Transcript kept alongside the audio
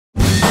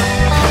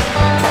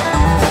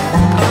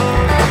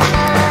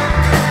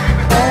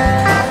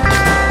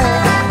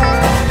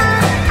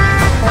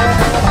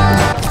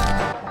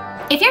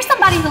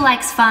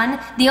likes fun,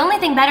 the only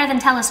thing better than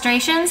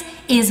telestrations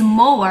is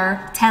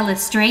more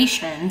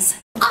telestrations.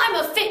 I'm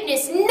a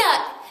fitness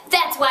nut.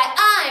 That's why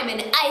I'm an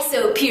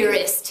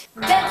ISOpurist.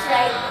 That's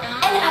right,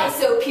 an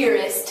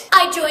ISOpurist.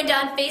 I joined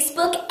on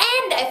Facebook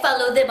and I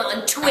follow them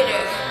on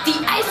Twitter.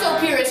 The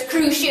ISOpurist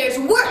crew shares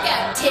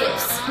workout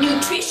tips,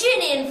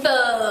 nutrition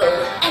info,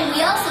 and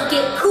we also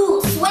get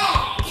cool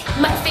swag.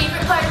 My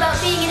favorite part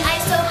about being an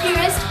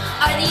ISOpurist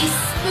are these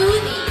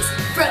smoothies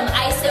from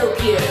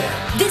ISOpure.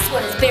 This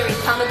one is berry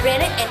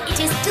pomegranate and it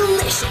is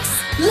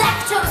delicious.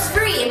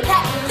 Lactose-free and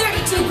packed with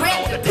 32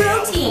 grams of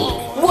protein.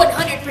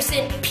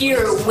 100%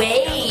 pure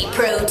whey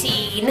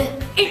protein.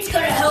 It's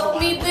gonna help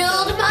me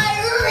build my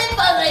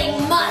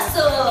rippling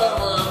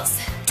muscles.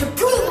 To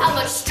prove how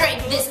much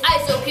strength this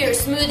ISOpure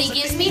smoothie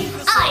gives me,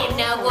 I am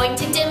now going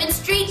to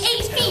demonstrate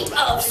 8 feet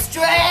of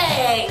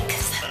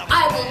strength.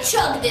 I will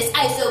chug this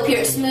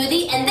ISOpure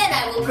smoothie and then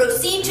I will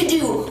proceed to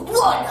do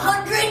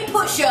 100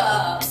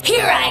 push-ups.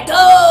 Here I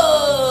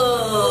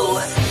go!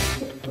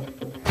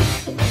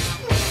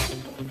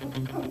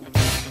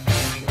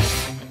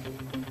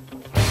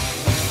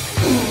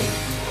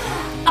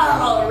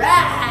 All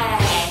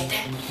right,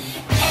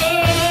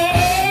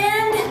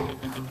 and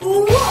 1,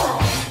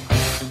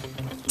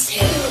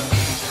 2.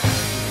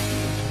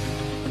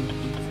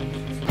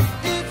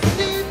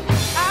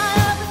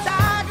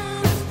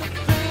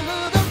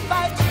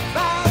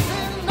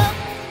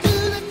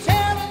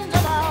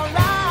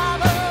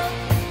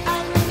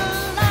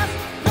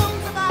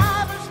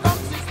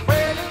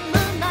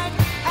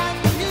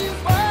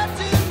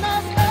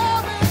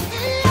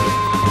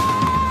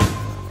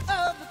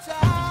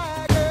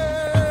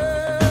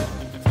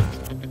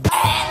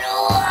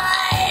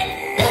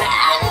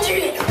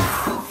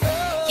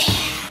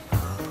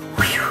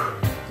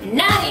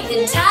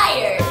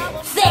 Tired.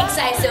 Thanks,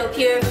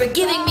 ISOpure, for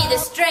giving me the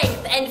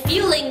strength and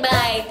fueling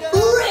my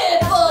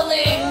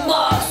rippling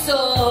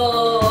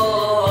muscles.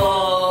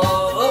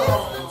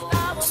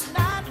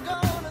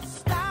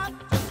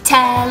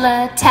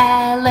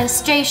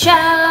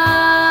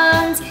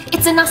 Telestrations.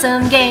 It's an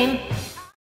awesome game.